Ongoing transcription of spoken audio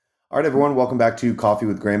All right, everyone, welcome back to Coffee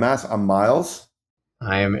with Greymass. I'm Miles,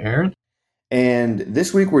 I am Aaron. and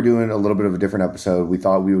this week we're doing a little bit of a different episode. We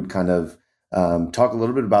thought we would kind of talk a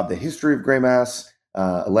little bit about the history of Greymass,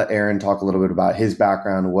 let Aaron talk a little bit about his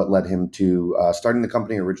background and what led him to starting the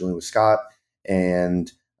company originally with Scott, and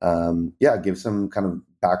yeah, give some kind of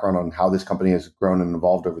background on how this company has grown and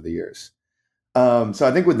evolved over the years. So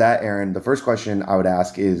I think with that, Aaron, the first question I would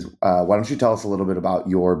ask is, why don't you tell us a little bit about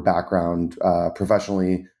your background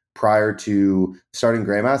professionally prior to starting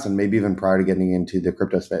Greymass and maybe even prior to getting into the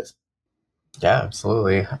crypto space? Yeah,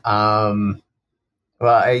 absolutely. Well,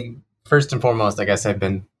 I first and foremost, I guess I've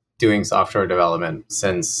been doing software development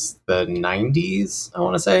since the '90s. I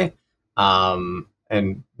want to say,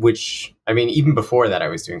 and which I mean, even before that, I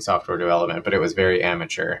was doing software development, but it was very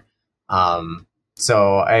amateur.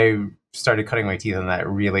 So I started cutting my teeth on that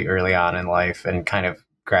really early on in life, and kind of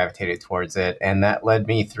gravitated towards it, and that led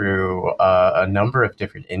me through a number of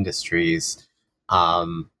different industries.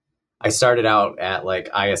 Um, I started out at like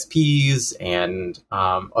ISPs and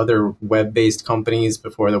other web-based companies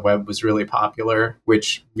before the web was really popular,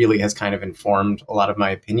 which really has kind of informed a lot of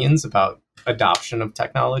my opinions about adoption of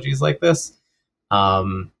technologies like this.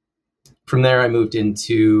 Um, from there, I moved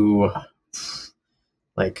into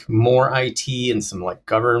like more IT and some like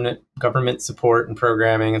government support and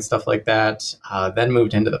programming and stuff like that. Then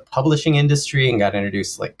moved into the publishing industry and got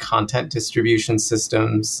introduced to like content distribution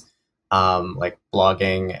systems, like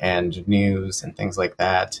blogging and news and things like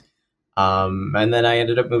that. And then I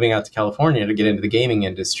ended up moving out to California to get into the gaming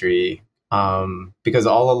industry, because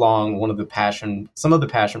all along some of the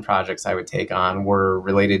passion projects I would take on were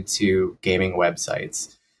related to gaming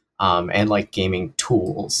websites, and like gaming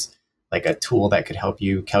tools, like a tool that could help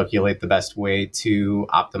you calculate the best way to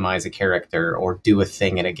optimize a character or do a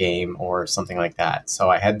thing in a game or something like that. So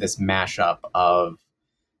I had this mashup of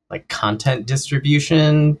like content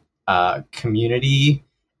distribution, community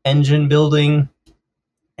engine building,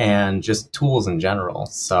 and just tools in general.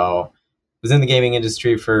 So I was in the gaming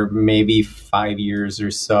industry for maybe 5 years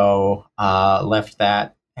or so, left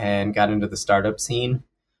that and got into the startup scene.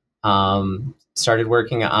 Started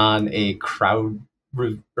working on a crowdsourced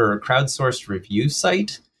review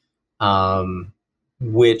site, um,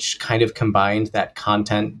 which kind of combined that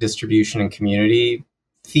content distribution and community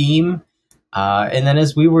theme. And then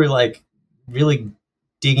as we were like really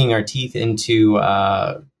digging our teeth into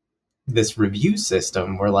this review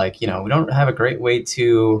system, we're like, we don't have a great way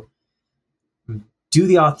to do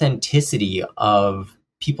the authenticity of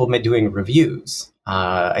people doing reviews.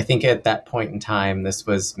 I think at that point in time, this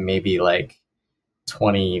was maybe like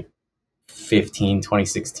 2015,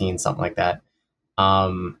 2016, something like that.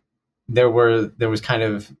 Um, there was kind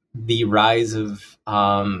of the rise of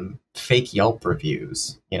fake Yelp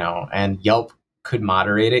reviews, and Yelp could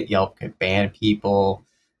moderate it. Yelp could ban people.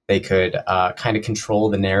 They could kind of control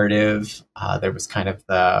the narrative. There was kind of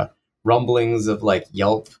the rumblings of like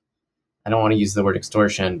Yelp. I don't want to use the word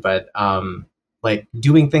extortion, but like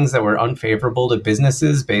doing things that were unfavorable to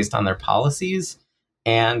businesses based on their policies.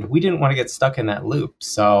 And we didn't want to get stuck in that loop.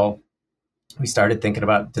 So we started thinking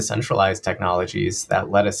about decentralized technologies that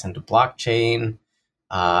led us into blockchain.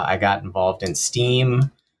 I got involved in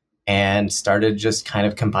Steam and started just kind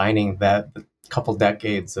of combining that couple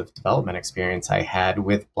decades of development experience I had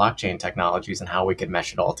with blockchain technologies and how we could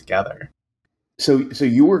mesh it all together. So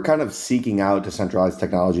you were kind of seeking out decentralized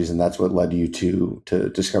technologies, and that's what led you to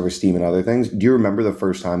discover Steam and other things. Do you remember the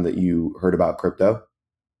first time that you heard about crypto?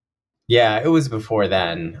 Yeah, it was before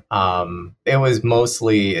then. It was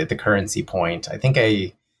mostly at the currency point. I think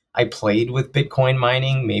I played with Bitcoin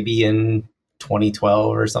mining maybe in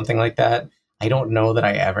 2012 or something like that. I don't know that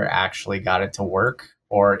I ever actually got it to work,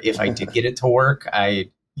 or if I did get it to work,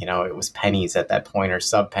 it was pennies at that point or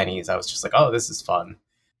sub pennies. I was just like, oh, this is fun.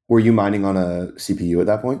 Were you mining on a CPU at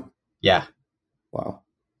that point? Yeah. Wow.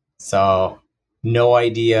 So no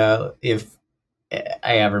idea if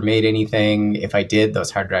I ever made anything. If I did,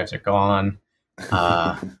 those hard drives are gone.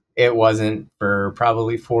 Uh, it wasn't for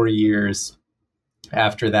probably 4 years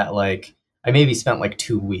after that. Like I maybe spent like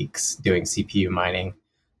 2 weeks doing CPU mining.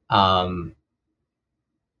 Um,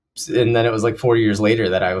 and then it was like 4 years later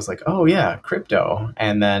that I was like, oh yeah, crypto.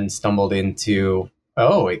 And then stumbled into,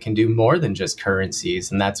 oh, it can do more than just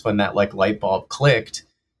currencies. And that's when that like light bulb clicked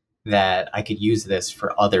that I could use this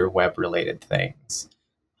for other web related things.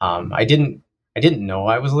 I didn't know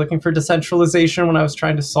I was looking for decentralization when I was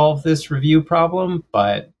trying to solve this review problem,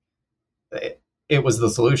 but it was the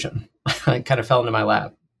solution. It kind of fell into my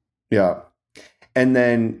lap. Yeah. And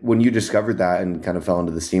then when you discovered that and kind of fell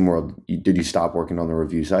into the Steam world, did you stop working on the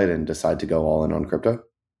review site and decide to go all in on crypto?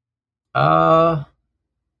 Uh,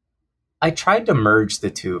 I tried to merge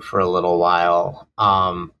the two for a little while,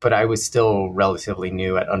 but I was still relatively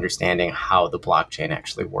new at understanding how the blockchain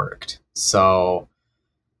actually worked. So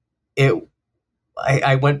it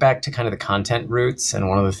I went back to kind of the content roots, and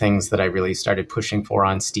one of the things that I really started pushing for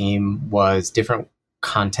on Steam was different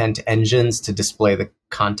content engines to display the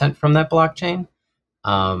content from that blockchain.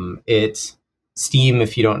 It Steam,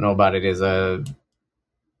 if you don't know about it, is a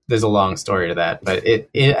there's a long story to that, but it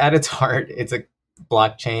at its heart, it's a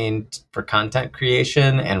blockchain for content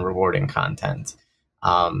creation and rewarding content.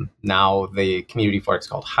 Now the community fork is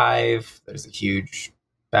called Hive. There's a huge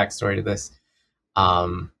backstory to this.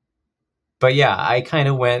 Um, but yeah, I kind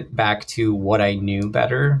of went back to what I knew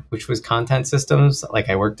better, which was content systems. Like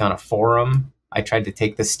I worked on a forum. I tried to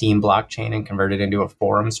take the Steam blockchain and convert it into a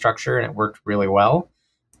forum structure, and it worked really well.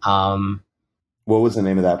 Um, What was the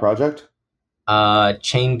name of that project?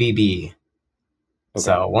 Chain BB. Okay.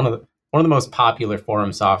 So one of the most popular forum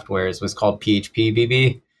softwares was called PHP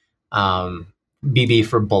BB. BB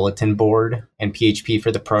for bulletin board and PHP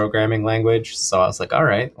for the programming language. So I was like, all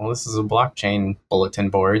right, well, this is a blockchain bulletin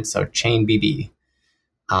board, so Chain BB.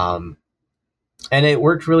 Um, and it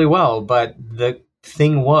worked really well. But the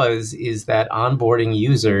thing is that onboarding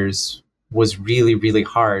users was really, really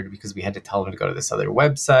hard because we had to tell them to go to this other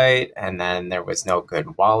website, and then there was no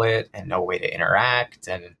good wallet and no way to interact,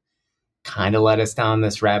 and kind of led us down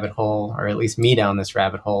this rabbit hole, or at least me down this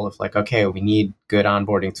rabbit hole of like, okay, we need good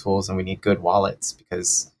onboarding tools and we need good wallets,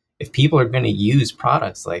 because if people are going to use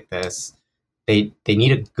products like this, they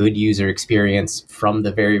need a good user experience from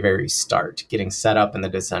the very, very start, getting set up in the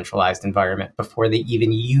decentralized environment before they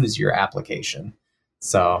even use your application.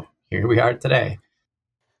 So here we are today.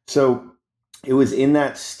 So it was in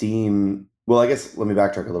that Steam. Well, I guess let me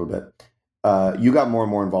backtrack a little bit. You got more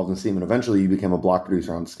and more involved in Steam, and eventually you became a block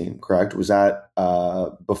producer on Steam, correct? Was that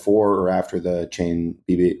before or after the Chain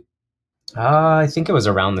BB? I think it was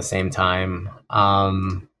around the same time.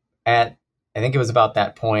 At I think it was about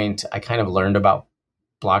that point I kind of learned about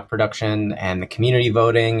block production and the community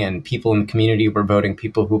voting, and people in the community were voting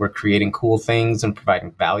people who were creating cool things and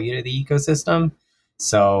providing value to the ecosystem.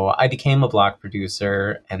 So I became a block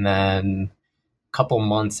producer, and then a couple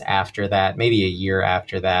months after that, maybe a year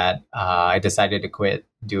after that, I decided to quit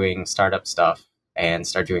doing startup stuff and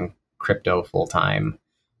start doing crypto full time,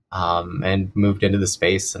 and moved into the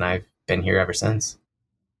space, and I've been here ever since.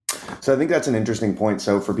 So I think that's an interesting point.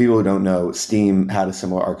 So for people who don't know, Steam had a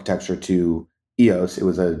similar architecture to EOS. It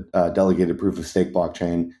was a delegated proof of stake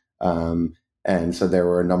blockchain. And so there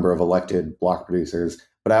were a number of elected block producers.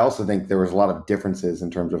 But I also think there was a lot of differences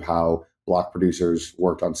in terms of how block producers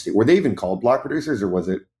worked on Steam. Were they even called block producers, or was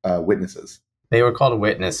it witnesses? They were called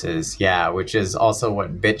witnesses, yeah, which is also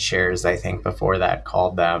what BitShares, I think, before that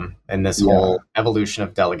called them, and this Yeah. whole evolution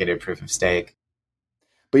of delegated proof of stake.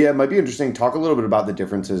 But yeah, it might be interesting. Talk a little bit about the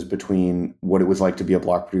differences between what it was like to be a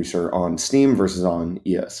block producer on Steam versus on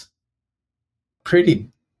ES. Pretty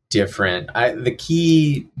different. The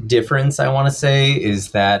key difference I want to say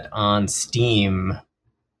is that on Steam,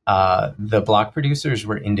 the block producers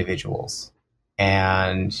were individuals,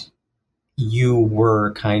 and you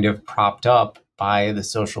were kind of propped up by the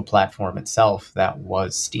social platform itself that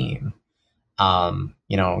was Steam.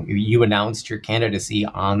 You announced your candidacy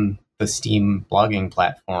on the Steam blogging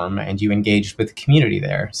platform, and you engaged with the community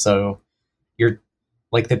there. So you're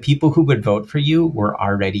like, the people who would vote for you were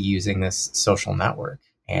already using this social network,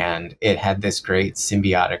 and it had this great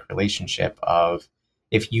symbiotic relationship of,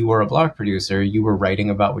 if you were a blog producer, you were writing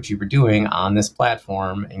about what you were doing on this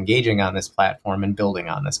platform, engaging on this platform, and building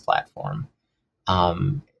on this platform.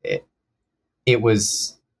 Um, it, it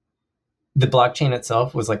was The blockchain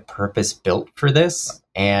itself was like purpose built for this.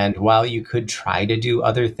 And while you could try to do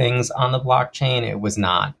other things on the blockchain, it was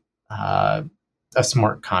not uh, a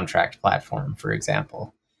smart contract platform, for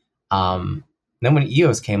example. Then when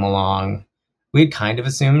EOS came along, we had kind of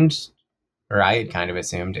assumed, or I had kind of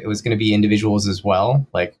assumed, it was going to be individuals as well,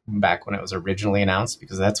 like back when it was originally announced,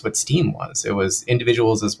 because that's what Steam was. It was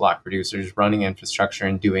individuals as block producers running infrastructure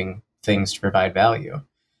and doing things to provide value,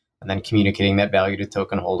 and then communicating that value to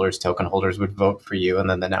token holders. Token holders would vote for you, and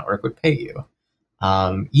then the network would pay you.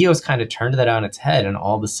 EOS kind of turned that on its head, and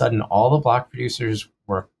all of a sudden, all the block producers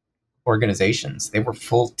were organizations. They were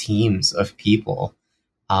full teams of people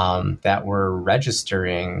that were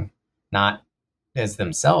registering not as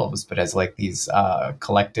themselves, but as like these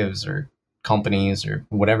collectives or companies or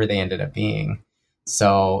whatever they ended up being.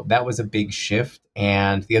 So that was a big shift.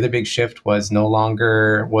 And the other big shift was, no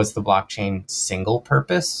longer was the blockchain single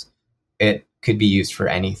purpose. It could be used for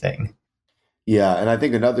anything. Yeah, and I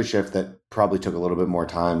think another shift that probably took a little bit more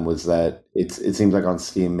time was that it seems like on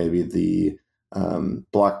Steam maybe the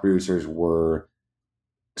block producers were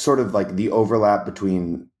sort of like the overlap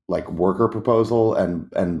between like worker proposal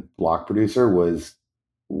and block producer was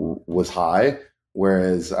high,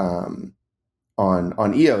 whereas on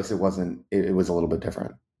EOS it wasn't. It was a little bit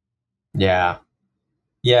different. Yeah.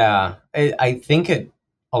 Yeah. I think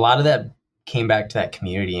a lot of that came back to that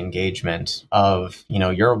community engagement of,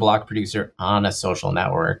 you're a block producer on a social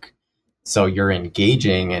network. So you're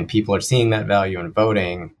engaging and people are seeing that value and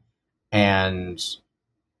voting. And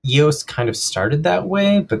EOS kind of started that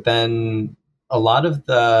way, but then a lot of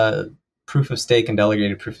the proof of stake and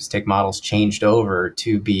delegated proof of stake models changed over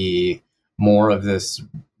to be more of this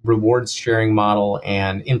rewards sharing model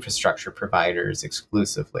and infrastructure providers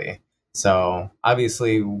exclusively. So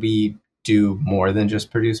obviously we do more than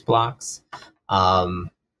just produce blocks.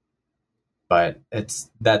 Um, but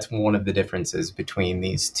that's one of the differences between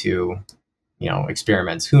these two,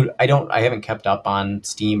 experiments. I haven't kept up on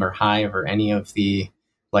Steam or Hive or any of the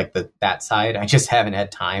that side. I just haven't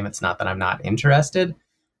had time. It's not that I'm not interested.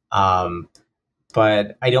 Um,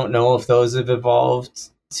 but I don't know if those have evolved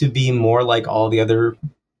to be more like all the other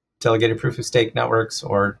delegated proof of stake networks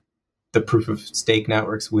or the proof of stake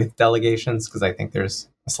networks with delegations, because I think there's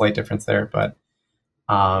a slight difference there. But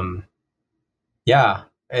um, yeah,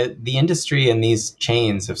 the industry and these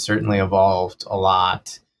chains have certainly evolved a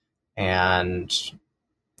lot and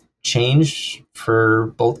changed for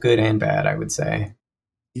both good and bad, I would say.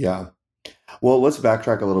 Yeah. Well, let's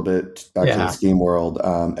backtrack a little bit back to the Yeah. Steam world.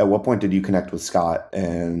 At what point did you connect with Scott,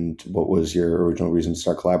 and what was your original reason to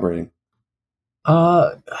start collaborating?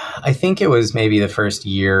 I think it was maybe the first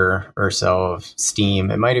year or so of Steam.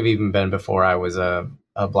 It might have even been before I was a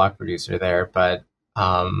block producer there, but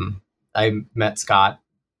I met Scott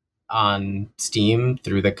on Steam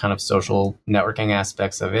through the kind of social networking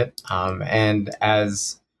aspects of it. And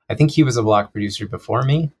as I think he was a block producer before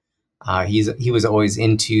me, he was always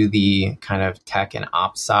into the kind of tech and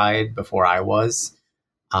ops side before I was.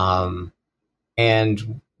 Um,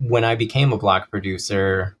 and when I became a block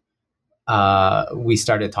producer, we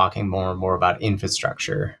started talking more and more about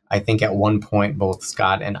infrastructure. I think at one point, both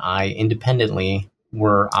Scott and I independently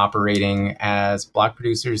were operating as block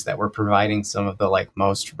producers that were providing some of the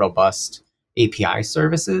most robust API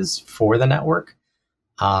services for the network.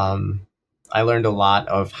 Um, I learned a lot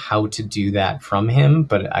of how to do that from him,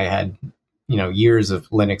 but I had, years of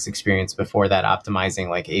Linux experience before that, optimizing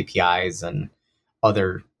APIs and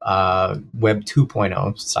other Web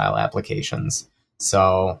 2.0 style applications.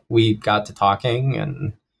 So we got to talking,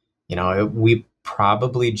 and we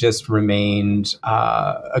probably just remained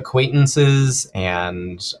acquaintances,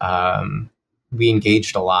 and we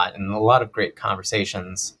engaged a lot in a lot of great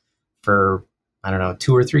conversations for, I don't know,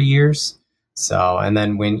 2 or 3 years. So, and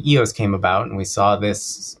then when EOS came about and we saw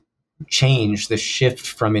this change, the shift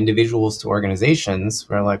from individuals to organizations,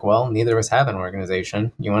 we're like, well, neither of us have an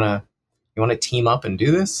organization. You want to team up and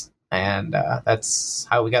do this? And that's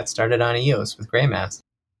how we got started on EOS with Greymass.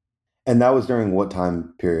 And that was during what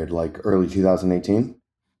time period? Like early 2018?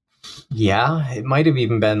 Yeah, it might have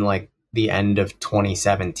even been the end of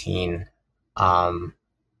 2017. Um,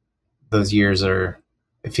 those years it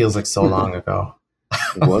feels like so long ago.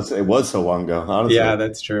 It was so long ago, Yeah, honestly,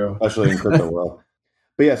 that's true. especially in crypto world.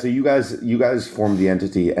 But yeah, so you guys formed the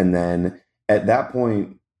entity, and then at that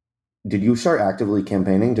point, did you start actively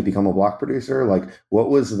campaigning to become a block producer? Like, what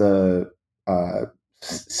was the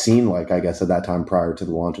scene like, I guess, at that time prior to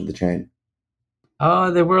the launch of the chain?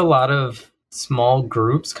 There were a lot of small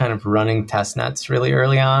groups kind of running test nets really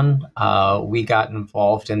early on. We got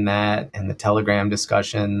involved in that and the Telegram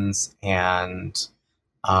discussions, and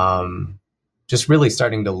um, just really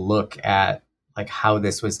starting to look at how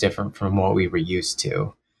this was different from what we were used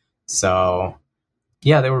to. So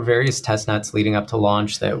yeah, there were various test nets leading up to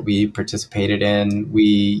launch that we participated in.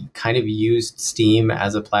 We kind of used Steam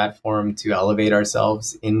as a platform to elevate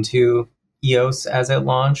ourselves into EOS as it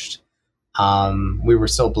launched. We were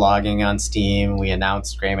still blogging on Steam. We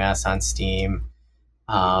announced Greymass on Steam.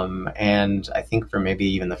 And I think for maybe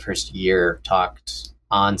even the first year, talked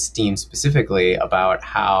on Steam specifically about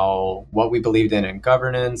what we believed in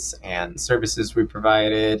governance and services we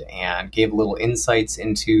provided, and gave little insights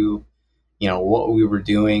into what we were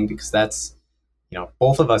doing, because that's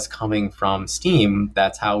both of us coming from Steam,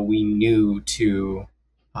 that's how we knew to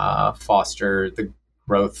foster the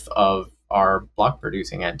growth of our block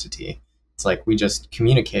producing entity. It's like we just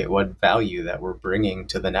communicate what value that we're bringing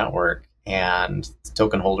to the network, and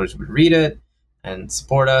token holders would read it and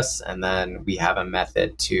support us, and then we have a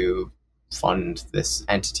method to fund this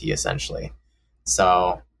entity essentially.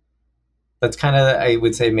 So that's kind of, I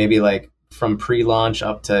would say, maybe from pre-launch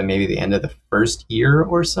up to maybe the end of the first year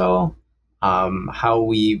or so. how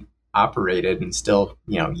we operated and still,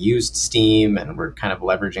 used Steam, and we're kind of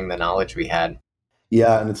leveraging the knowledge we had.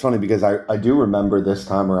 Yeah, and it's funny because I do remember this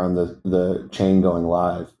time around the chain going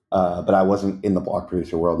live, but I wasn't in the block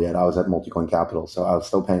producer world yet. I was at Multicoin Capital, so I was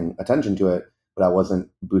still paying attention to it, but I wasn't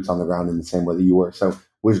boots on the ground in the same way that you were. So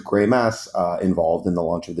was Greymass involved in the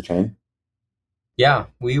launch of the chain? Yeah,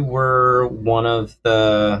 we were one of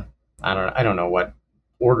the, I don't know what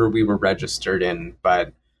order we were registered in,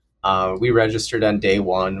 but we registered on day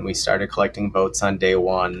one. We started collecting votes on day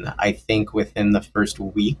one. I think within the first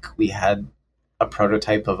week, we had a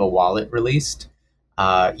prototype of a wallet released.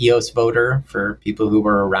 EOS Voter, for people who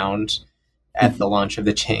were around at the launch of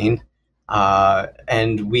the chain.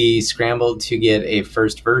 And we scrambled to get a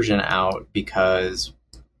first version out because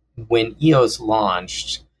when EOS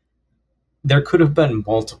launched, there could have been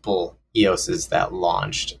multiple EOSs that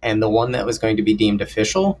launched, and the one that was going to be deemed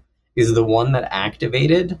official is the one that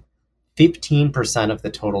activated 15% of the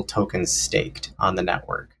total tokens staked on the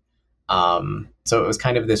network. So it was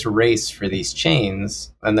kind of this race for these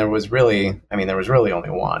chains, and there was really only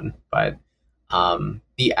one, but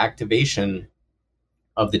the activation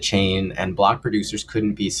of the chain and block producers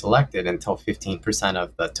couldn't be selected until 15%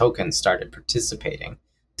 of the tokens started participating,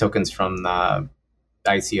 tokens from the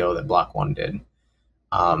ICO that Block One did.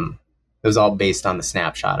 It was all based on the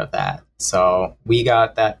snapshot of that. So we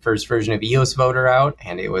got that first version of EOS Voter out,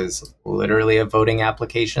 and it was literally a voting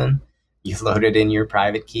application. You loaded in your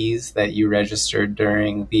private keys that you registered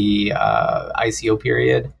during the ICO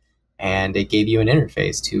period, and it gave you an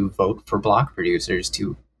interface to vote for block producers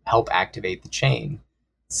to help activate the chain.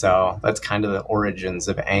 So that's kind of the origins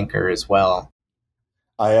of Anchor as well.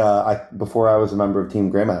 I before I was a member of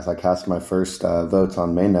Team Greymass, I cast my first votes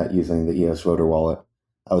on mainnet using the EOS Voter wallet.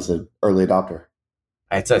 I was an early adopter.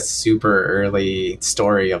 It's a super early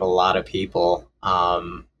story of a lot of people.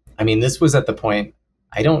 This was at the point,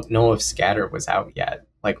 I don't know if Scatter was out yet.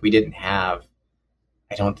 Like, we didn't have,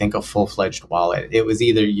 I don't think, a full-fledged wallet. It was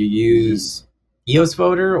either you use EOS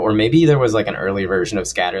Voter, or maybe there was like an early version of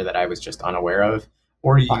Scatter that I was just unaware of,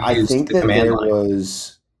 or you I used think the that command there line.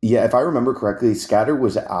 was, yeah, if I remember correctly, Scatter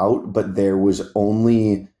was out, but there was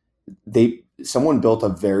only someone built a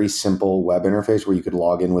very simple web interface where you could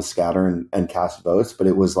log in with Scatter and cast votes, but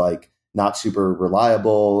it was like not super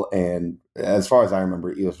reliable. And as far as I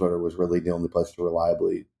remember, EOS Voter was really the only place to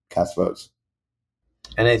reliably cast votes.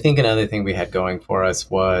 And I think another thing we had going for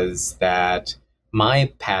us was that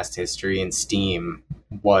my past history in Steam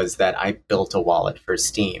was that I built a wallet for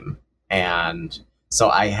Steam. And so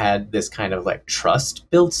I had this kind of like trust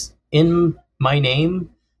built in my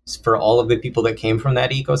name for all of the people that came from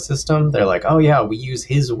that ecosystem. They're like, oh, yeah, we use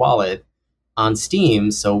his wallet on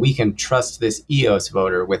Steam, so we can trust this EOS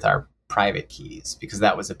voter with our private keys, because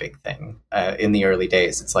that was a big thing in the early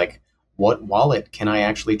days. It's like, what wallet can I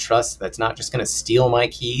actually trust that's not just going to steal my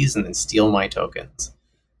keys and then steal my tokens?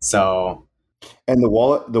 So, And the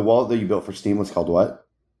wallet that you built for Steam was called what?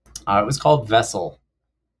 it was called Vessel.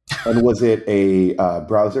 And was it a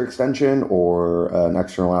browser extension or an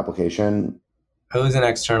external application? It was an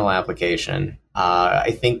external application.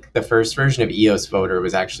 I think the first version of EOS Voter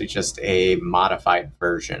was actually just a modified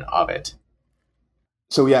version of it.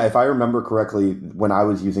 So yeah, if I remember correctly, when I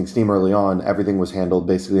was using Steam early on, everything was handled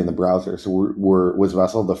basically in the browser. So was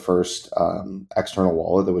Vessel the first external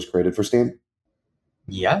wallet that was created for Steam?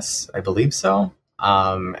 Yes, I believe so.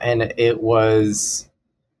 And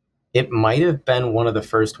it might have been one of the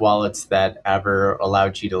first wallets that ever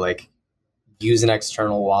allowed you to like use an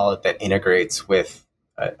external wallet that integrates with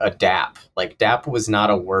a DApp. Like, DApp was not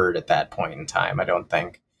a word at that point in time, I don't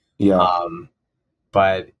think. Yeah.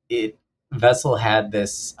 But Vessel had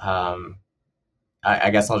this, I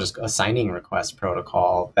guess I'll just, a signing request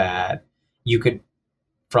protocol that you could,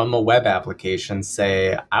 from a web application,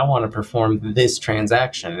 say, I want to perform this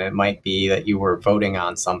transaction. And it might be that you were voting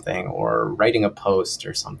on something or writing a post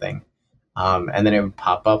or something. And then it would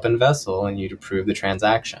pop up in Vessel and you'd approve the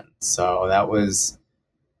transaction. So that was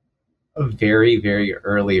a very, very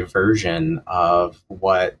early version of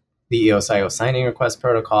what the EOSIO signing request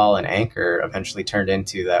protocol and Anchor eventually turned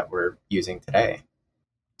into that we're using today.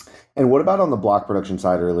 And what about on the block production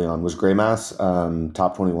side early on? Was Greymass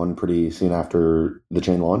top 21 pretty soon after the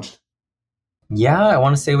chain launched? Yeah, I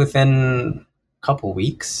want to say within a couple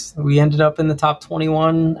weeks, we ended up in the top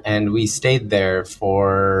 21, and we stayed there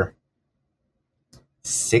for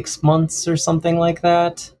 6 months or something like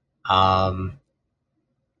that. I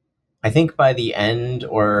think by the end,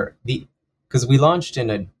 because we launched in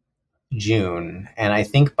a June, and I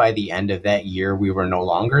think by the end of that year, we were no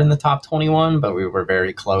longer in the top 21, but we were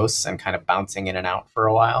very close and kind of bouncing in and out for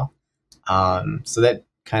a while. So that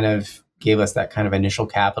kind of gave us that kind of initial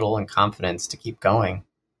capital and confidence to keep going.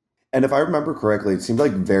 And if I remember correctly, it seemed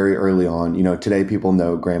like very early on, today people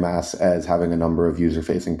know Greymass as having a number of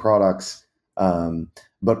user-facing products.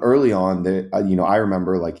 But early on, I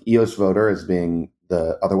remember like EOS Voter as being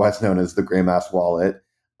the otherwise known as the Greymass wallet.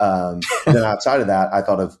 And then outside of that, I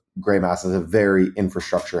thought of Greymass as a very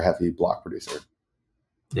infrastructure-heavy block producer.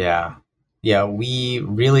 Yeah. Yeah, we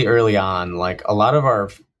really early on, like a lot of our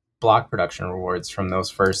block production rewards from those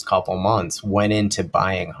first couple months went into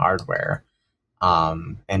buying hardware.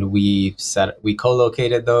 And we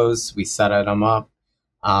co-located those, we set them up,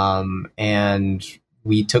 and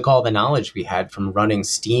we took all the knowledge we had from running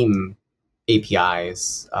Steam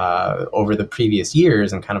APIs over the previous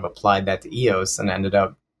years and kind of applied that to EOS and ended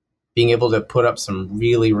up being able to put up some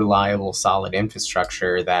really reliable, solid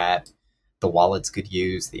infrastructure that the wallets could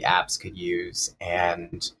use, the apps could use,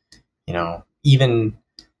 and even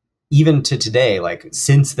to today, like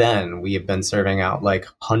since then, we have been serving out like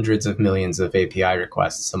hundreds of millions of API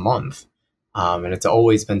requests a month. And it's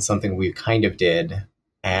always been something we kind of did.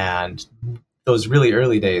 And those really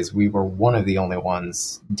early days, we were one of the only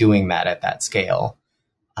ones doing that at that scale.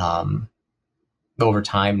 Um, Over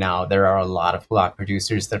time now, there are a lot of block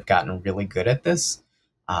producers that have gotten really good at this.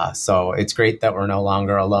 So it's great that we're no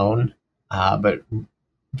longer alone. But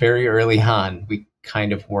very early on, we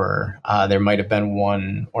kind of were. There might have been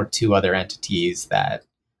one or two other entities that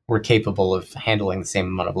were capable of handling the same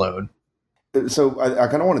amount of load. So I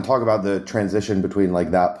kind of want to talk about the transition between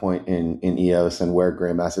like that point in EOS and where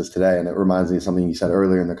Greymass is today. And it reminds me of something you said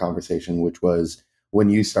earlier in the conversation, which was when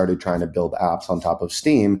you started trying to build apps on top of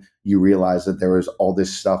Steam, you realized that there was all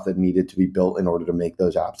this stuff that needed to be built in order to make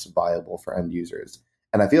those apps viable for end users.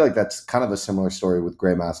 And I feel like that's kind of a similar story with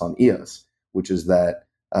Greymass on EOS, which is that,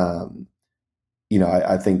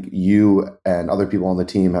 I think you and other people on the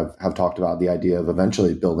team have talked about the idea of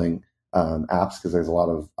eventually building apps because there's a lot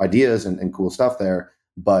of ideas and cool stuff there.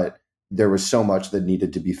 But there was so much that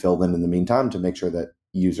needed to be filled in the meantime to make sure that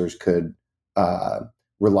users could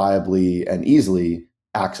reliably and easily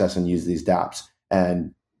access and use these dApps.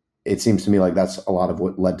 And it seems to me like that's a lot of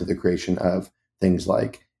what led to the creation of things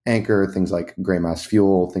like Anchor, things like Greymass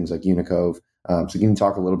Fuel, things like Unicove. So can you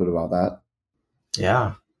talk a little bit about that?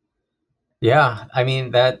 Yeah. Yeah. I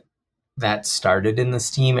mean, that started in the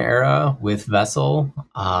Steam era with Vessel,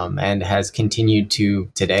 and has continued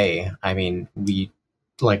to today. I mean, we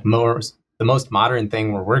like the most modern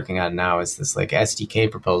thing we're working on now is this like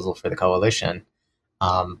SDK proposal for the coalition.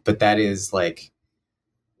 But that is like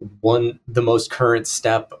the most current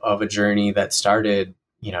step of a journey that started,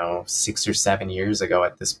 6 or 7 years ago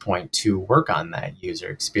at this point to work on that user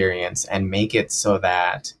experience and make it so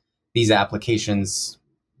that these applications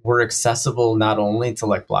were accessible not only to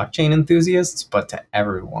like blockchain enthusiasts, but to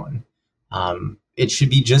everyone. It should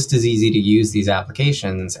be just as easy to use these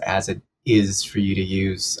applications as it is for you to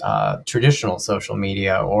use traditional social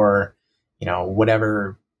media or,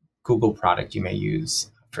 whatever Google product you may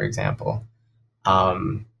use, for example.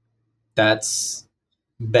 That's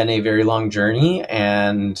been a very long journey,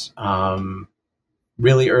 and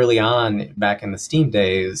really early on back in the Steam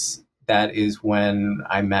days, that is when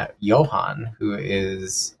I met Johan, who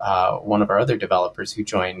is one of our other developers who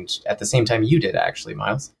joined at the same time you did, actually,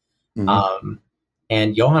 Miles. Mm-hmm.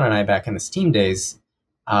 And Johan and I, back in the Steam days,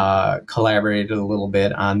 collaborated a little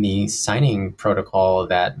bit on the signing protocol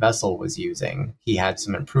that Vessel was using. He had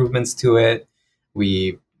some improvements to it.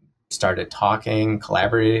 We started talking,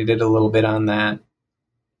 collaborated a little bit on that,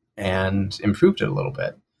 and improved it a little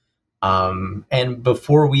bit. And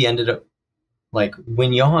before we ended up, like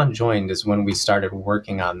when Johan joined is when we started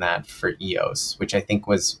working on that for EOS, which I think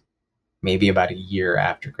was maybe about a year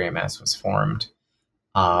after Greymass was formed.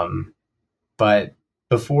 But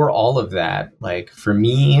before all of that, like for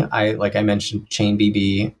me, I mentioned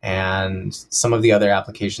ChainBB and some of the other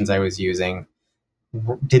applications I was using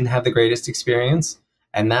didn't have the greatest experience.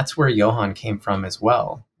 And that's where Johan came from as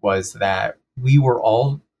well, was that we were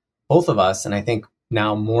both of us, and I think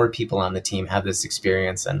now more people on the team have this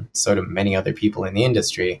experience, and so do many other people in the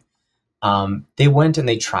industry. They went and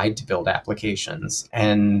they tried to build applications,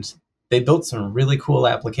 and they built some really cool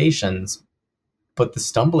applications, but the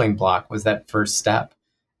stumbling block was that first step.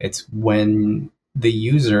 It's when the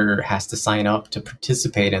user has to sign up to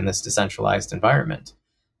participate in this decentralized environment.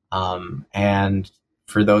 And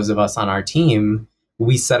for those of us on our team,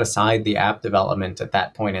 we set aside the app development at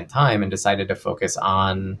that point in time and decided to focus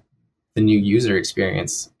on the new user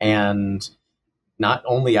experience. And not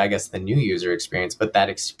only, I guess, the new user experience, but that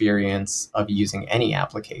experience of using any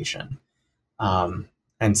application.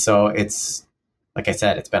 And so it's, like I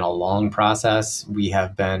said, it's been a long process. We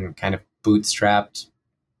have been kind of bootstrapped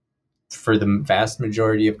for the vast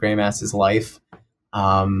majority of Greymass's life.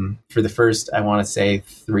 For the first, I want to say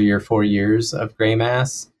 3 or 4 years of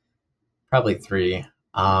Greymass, probably three.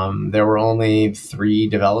 There were only 3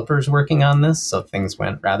 developers working on this, so things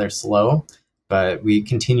went rather slow. But we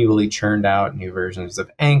continually churned out new versions of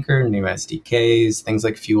Anchor, new SDKs, things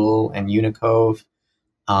like Fuel and Unicove.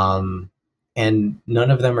 Um, and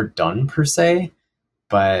none of them are done per se,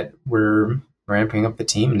 but we're ramping up the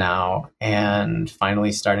team now and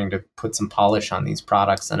finally starting to put some polish on these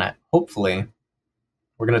products. And hopefully,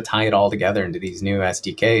 we're going to tie it all together into these new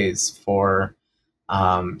SDKs for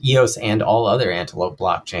EOS and all other Antelope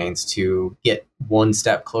blockchains to get one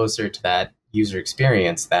step closer to that user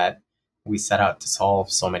experience that we set out to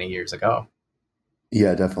solve so many years ago.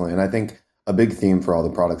 Yeah, definitely. And I think a big theme for all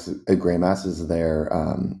the products at Greymass is their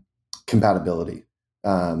compatibility.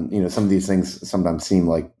 Some of these things sometimes seem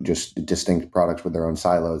like just distinct products with their own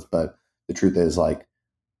silos, but the truth is, like,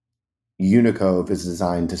 Unicove is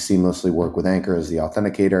designed to seamlessly work with Anchor as the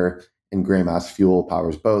authenticator, and Greymass Fuel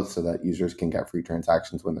powers both so that users can get free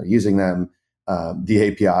transactions when they're using them.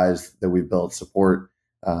 The APIs that we've built support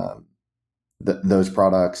those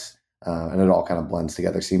products, and it all kind of blends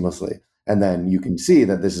together seamlessly. And then you can see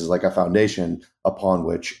that this is like a foundation upon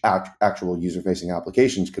which actual user-facing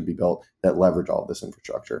applications could be built that leverage all of this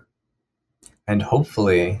infrastructure. And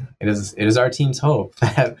hopefully, it is our team's hope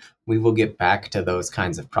that we will get back to those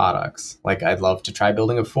kinds of products. Like, I'd love to try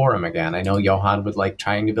building a forum again. I know Johan would like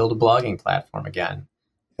trying to build a blogging platform again.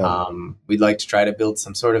 Yeah. We'd like to try to build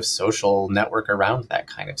some sort of social network around that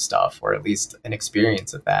kind of stuff, or at least an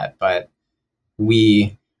experience of that. But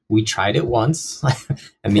we tried it once,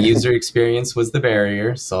 and the user experience was the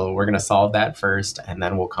barrier. So we're going to solve that first, and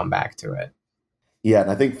then we'll come back to it. Yeah,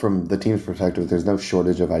 and I think from the team's perspective, there's no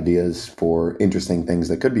shortage of ideas for interesting things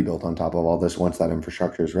that could be built on top of all this once that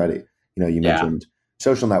infrastructure is ready. You mentioned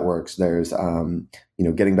social networks. There's,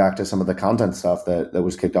 getting back to some of the content stuff that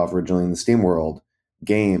was kicked off originally in the Steam world,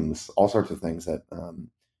 games, all sorts of things that,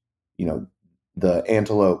 the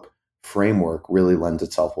Antelope framework really lends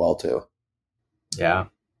itself well to. Yeah.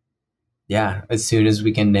 Yeah, as soon as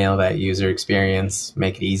we can nail that user experience,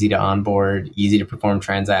 make it easy to onboard, easy to perform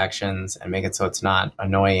transactions, and make it so it's not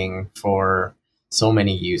annoying for so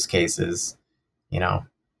many use cases, there's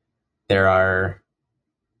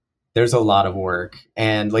a lot of work.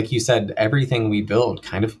 And like you said, everything we build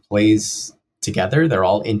kind of plays together. They're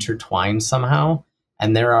all intertwined somehow.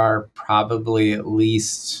 And there are probably at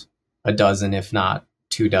least a dozen, if not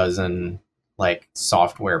 24, like,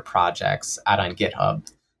 software projects out on GitHub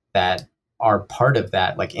that are part of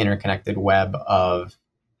that, like, interconnected web of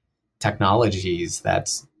technologies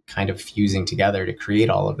that's kind of fusing together to create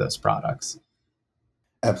all of those products.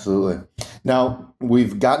 Absolutely. Now,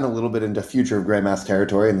 we've gotten a little bit into future of Greymass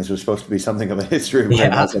territory, and this was supposed to be something of a history of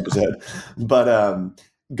Greymass episode. But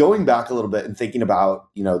going back a little bit and thinking about,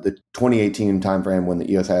 the 2018 timeframe when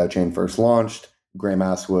the EOS.io chain first launched,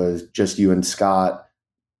 Greymass was just you and Scott,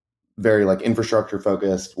 very like infrastructure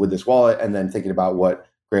focused with this wallet, and then thinking about what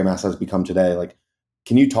Greymass has become today. Like,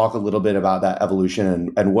 can you talk a little bit about that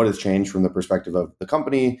evolution and what has changed from the perspective of the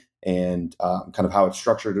company and kind of how it's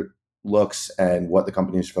structured, looks, and what the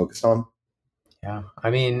company is focused on? Yeah, I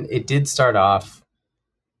mean, it did started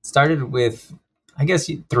with, I guess,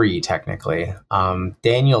 3 technically.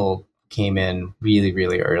 Daniel came in really,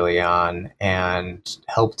 really early on and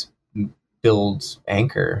helped build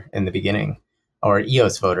Anchor in the beginning, or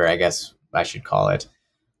EOS Voter, I guess I should call it.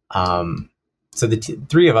 So the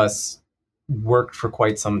 3 of us worked for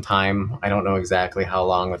quite some time. I don't know exactly how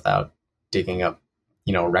long without digging up,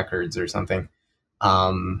 records or something.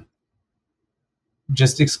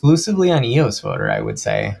 Just exclusively on EOS Voter, I would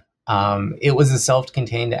say. It was a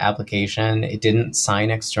self-contained application. It didn't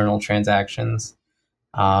sign external transactions.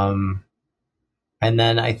 And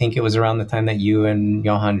then I think it was around the time that you and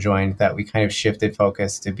Johan joined that we kind of shifted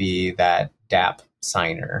focus to be that DApp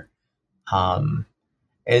signer.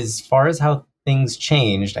 As far as how things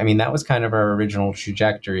changed, I mean, that was kind of our original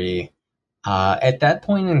trajectory. At that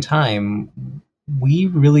point in time, we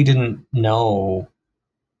really didn't know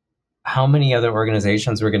how many other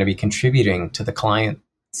organizations were going to be contributing to the client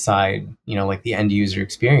side, like the end user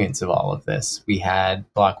experience of all of this. We had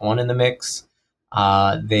Block One in the mix.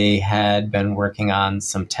 They had been working on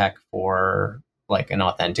some tech for like an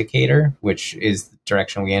authenticator, which is the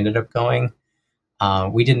direction we ended up going.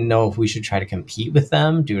 We didn't know if we should try to compete with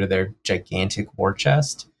them due to their gigantic war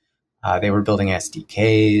chest. They were building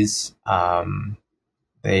SDKs.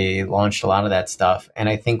 They launched a lot of that stuff. And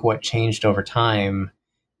I think what changed over time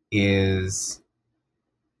is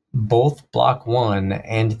both Block One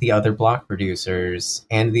and the other block producers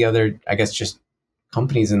and the other, I guess, just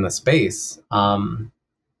companies in the space. I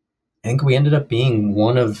think we ended up being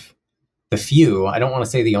one of the few, I don't want to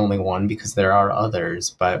say the only one because there are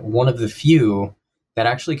others, but one of the few that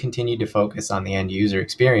actually continued to focus on the end user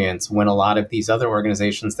experience when a lot of these other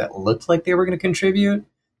organizations that looked like they were going to contribute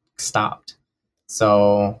stopped.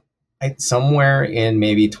 So somewhere in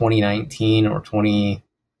maybe 2019 or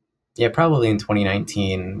probably in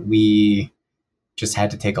 2019, we just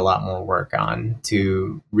had to take a lot more work on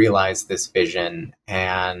to realize this vision.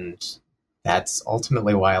 And that's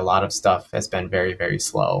ultimately why a lot of stuff has been very, very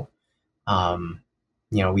slow.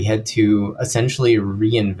 We had to essentially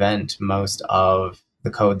reinvent most of the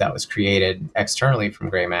code that was created externally from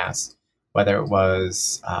Greymass, whether it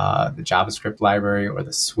was the JavaScript library or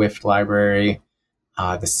the Swift library,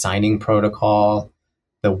 the signing protocol,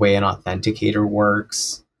 the way an authenticator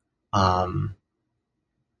works. There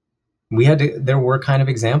were kind of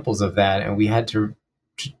examples of that, and we had to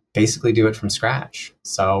basically do it from scratch.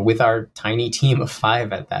 So with our tiny team of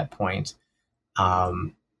 5 at that point,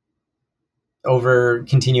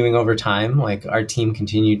 continuing over time, like our team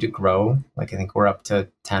continued to grow. Like I think we're up to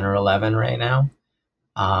 10 or 11 right now.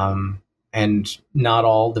 And not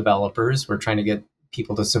all developers. We're trying to get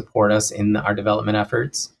people to support us in our development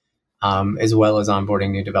efforts, as well as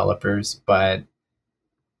onboarding new developers. But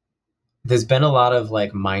there's been a lot of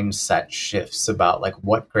like mindset shifts about like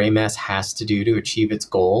what Greymass has to do to achieve its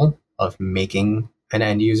goal of making an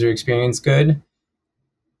end user experience good,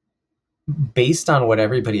 based on what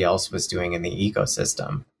everybody else was doing in the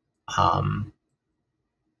ecosystem.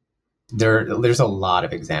 There's a lot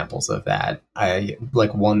of examples of that.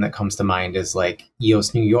 Like one that comes to mind is like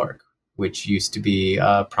EOS New York, which used to be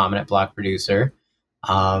a prominent block producer.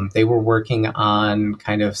 They were working on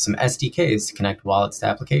kind of some SDKs to connect wallets to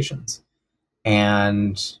applications.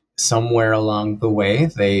 And somewhere along the way,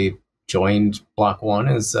 they joined Block One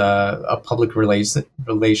as a public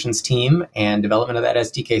relations team, and development of that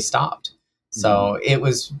SDK stopped. So it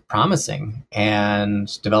was promising,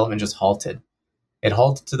 and development just halted. It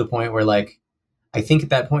halted to the point where, like, I think at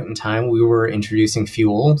that point in time, we were introducing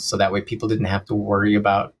fuel, so that way people didn't have to worry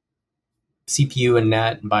about CPU and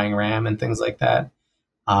net and buying RAM and things like that.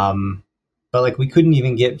 But like we couldn't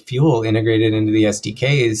even get fuel integrated into the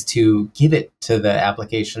SDKs to give it to the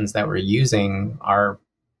applications that were using our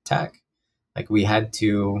tech. Like we had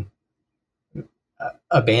to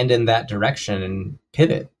abandon that direction and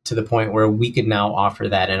pivot to the point where we could now offer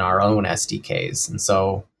that in our own SDKs. And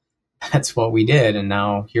so that's what we did. And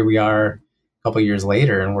now here we are a couple years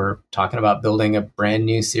later, and we're talking about building a brand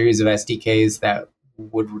new series of SDKs that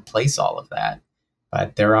would replace all of that.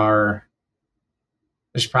 But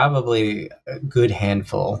there's probably a good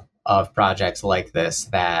handful of projects like this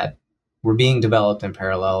that were being developed in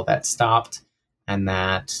parallel that stopped, and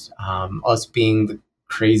that us being the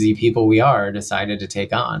crazy people we are decided to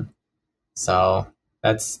take on. So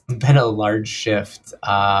that's been a large shift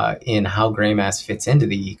in how Greymass fits into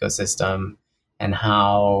the ecosystem and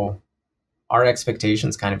how our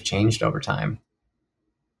expectations kind of changed over time.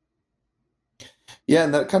 Yeah,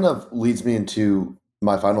 and that kind of leads me into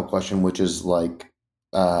my final question, which is like,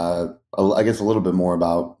 I guess a little bit more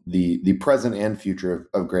about the present and future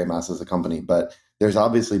of Greymass as a company. But there's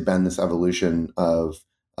obviously been this evolution of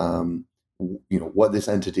what this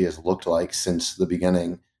entity has looked like since the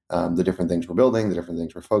beginning, the different things we're building, the different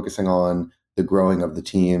things we're focusing on, the growing of the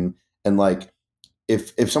team. And like,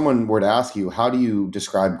 if someone were to ask you, how do you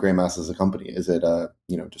describe Greymass as a company? Is it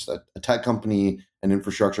just a tech company, an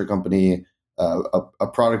infrastructure company, a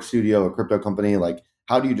product studio, a crypto company? Like,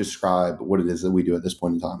 how do you describe what it is that we do at this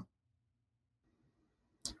point in time?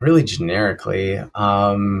 Really generically,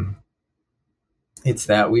 it's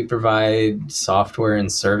that we provide software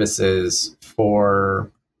and services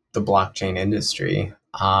for the blockchain industry.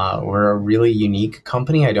 We're a really unique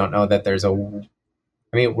company. I don't know that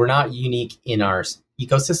we're not unique in our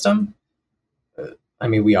ecosystem. I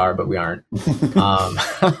mean, we are, but we aren't.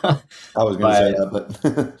 I was going to say that,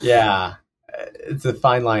 but yeah, it's a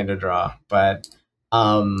fine line to draw. But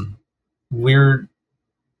we're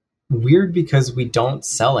weird because we don't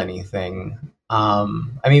sell anything.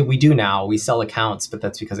 We do now. We sell accounts, but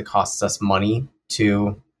that's because it costs us money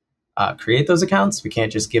to create those accounts. We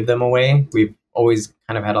can't just give them away. We've always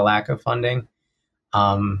kind of had a lack of funding.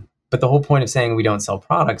 But the whole point of saying we don't sell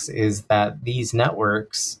products is that these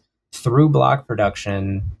networks, through block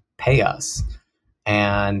production, pay us.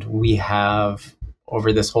 And we have,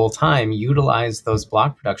 over this whole time, utilized those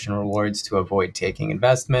block production rewards to avoid taking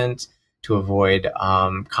investment, to avoid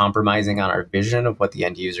compromising on our vision of what the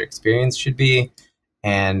end user experience should be.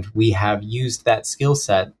 And we have used that skill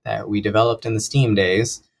set that we developed in the Steam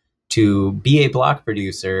days to be a block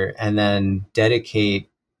producer and then dedicate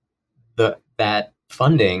that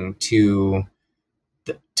funding to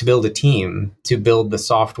build a team, to build the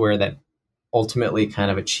software that ultimately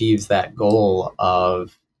kind of achieves that goal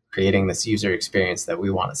of creating this user experience that we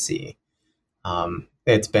want to see.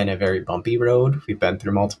 It's been a very bumpy road. We've been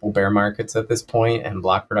through multiple bear markets at this point, and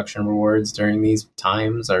block production rewards during these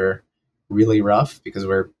times are really rough because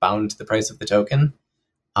we're bound to the price of the token.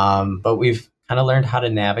 But we've kind of learned how to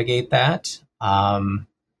navigate that.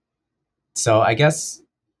 So I guess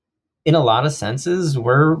in a lot of senses,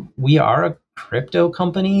 we are a crypto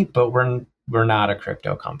company, but we're not a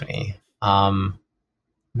crypto company.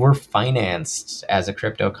 We're financed as a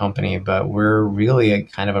crypto company, but we're really a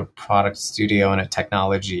kind of a product studio and a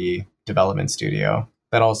technology development studio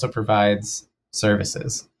that also provides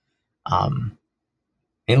services.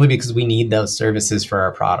 Mainly because we need those services for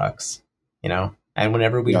our products, you know? And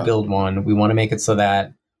whenever we build one, we want to make it so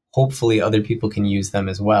that hopefully other people can use them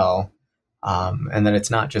as well. And that it's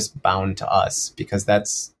not just bound to us, because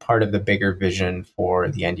that's part of the bigger vision for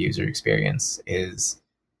the end user experience is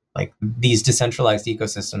like these decentralized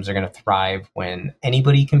ecosystems are going to thrive when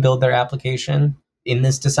anybody can build their application in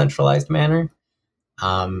this decentralized manner.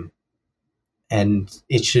 And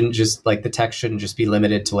it shouldn't just like the tech shouldn't just be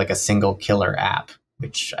limited to like a single killer app,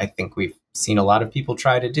 which I think we've seen a lot of people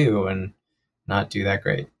try to do and not do that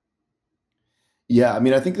great. Yeah, I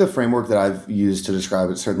mean, I think the framework that I've used to describe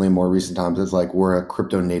it, certainly in more recent times, is like we're a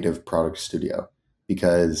crypto native product studio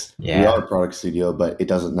because we are a product studio, but it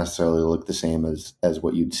doesn't necessarily look the same as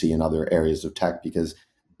what you'd see in other areas of tech, because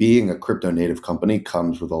being a crypto native company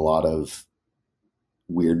comes with a lot of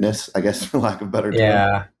weirdness, I guess, for lack of a better term.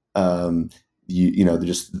 Yeah.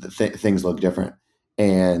 Things look different.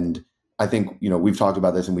 And I think, we've talked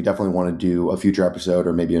about this and we definitely want to do a future episode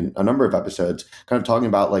or maybe a number of episodes kind of talking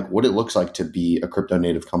about like what it looks like to be a crypto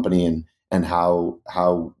native company and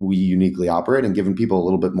how we uniquely operate, and giving people a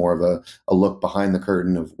little bit more of a look behind the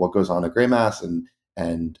curtain of what goes on at Greymass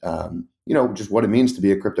and just what it means to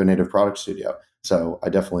be a crypto native product studio. So I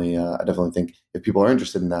definitely think if people are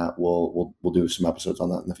interested in that, we'll do some episodes on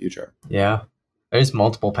that in the future. Yeah. There's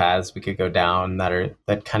multiple paths we could go down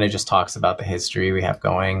that kind of just talks about the history we have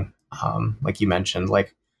going. Like you mentioned,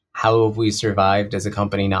 like how have we survived as a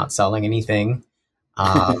company not selling anything?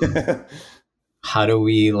 How do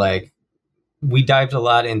we dived a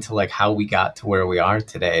lot into like how we got to where we are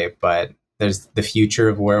today, but there's the future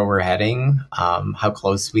of where we're heading, how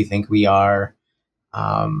close we think we are.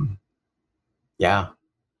 Yeah.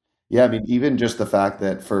 Yeah, I mean, even just the fact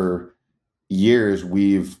that for years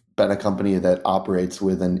we've been a company that operates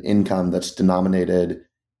with an income that's denominated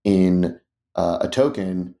in a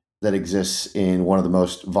token that exists in one of the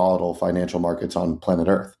most volatile financial markets on planet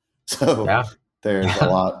Earth. So there's a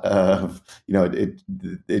lot of,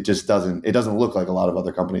 it doesn't look like a lot of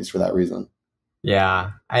other companies for that reason.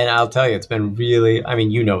 Yeah. And I'll tell you, it's been really, I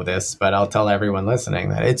mean, you know this, but I'll tell everyone listening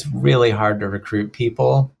that it's really hard to recruit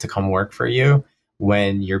people to come work for you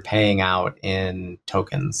when you're paying out in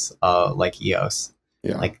tokens like EOS.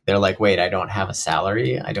 Yeah. Like they're like, wait, I don't have a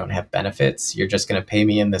salary. I don't have benefits. You're just going to pay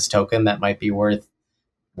me in this token that might be worth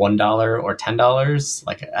 $1 or $10.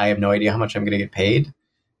 Like I have no idea how much I'm going to get paid.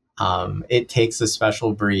 It takes a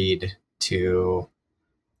special breed to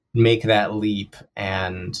make that leap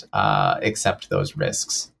and accept those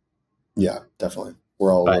risks. Yeah, definitely.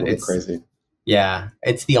 We're all a little bit crazy. Yeah,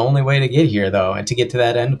 it's the only way to get here, though, and to get to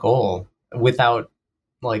that end goal without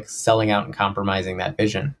like selling out and compromising that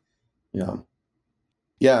vision. Yeah.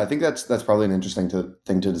 Yeah, I think that's probably an interesting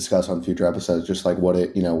thing to discuss on future episodes, just like what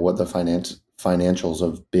the financials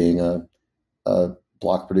of being a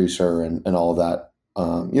block producer and all of that,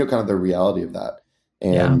 kind of the reality of that.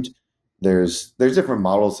 And there's different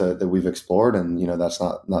models that we've explored, and that's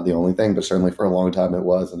not the only thing, but certainly for a long time it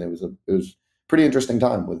was, and it was pretty interesting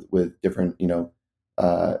time with different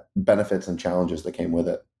benefits and challenges that came with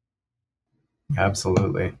it.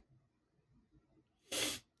 Absolutely.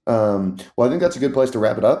 Well, I think that's a good place to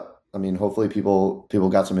wrap it up. I mean, hopefully people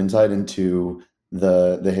got some insight into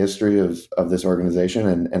the history of this organization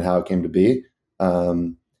and how it came to be.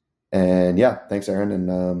 And yeah, thanks, Aaron.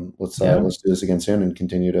 And let's do this again soon and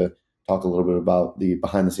continue to talk a little bit about the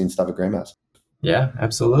behind the scenes stuff at Greymass. Yeah,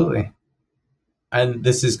 absolutely. And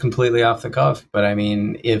this is completely off the cuff, but I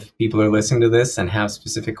mean, if people are listening to this and have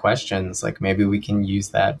specific questions, like maybe we can use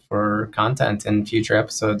that for content in future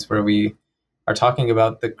episodes where we are talking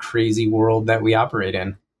about the crazy world that we operate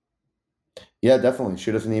in. Yeah, definitely.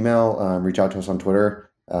 Shoot us an email, reach out to us on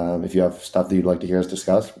Twitter. If you have stuff that you'd like to hear us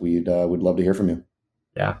discuss, we'd love to hear from you.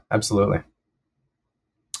 Yeah, absolutely.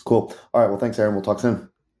 Cool. All right. Well, thanks, Aaron. We'll talk soon.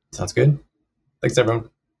 Sounds good. Thanks, everyone.